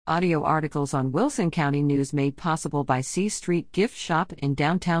Audio articles on Wilson County News made possible by C Street Gift Shop in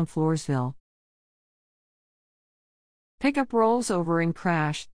downtown Floresville. Pickup rolls over in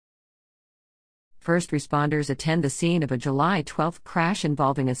crash. First responders attend the scene of a July 12 crash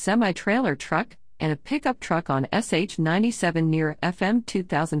involving a semi-trailer truck and a pickup truck on SH 97 near FM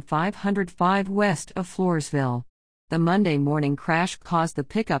 2505 west of Floresville. The Monday morning crash caused the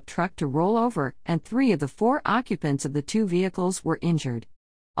pickup truck to roll over, and 3 of the 4 occupants of the 2 vehicles were injured.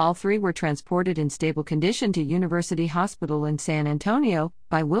 All 3 were transported in stable condition to University Hospital in San Antonio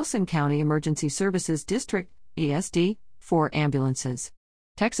by Wilson County Emergency Services District, ESD, 4 ambulances.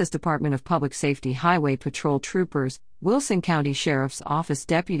 Texas Department of Public Safety Highway Patrol troopers, Wilson County Sheriff's Office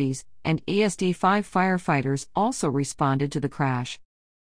deputies, and ESD 5 firefighters also responded to the crash.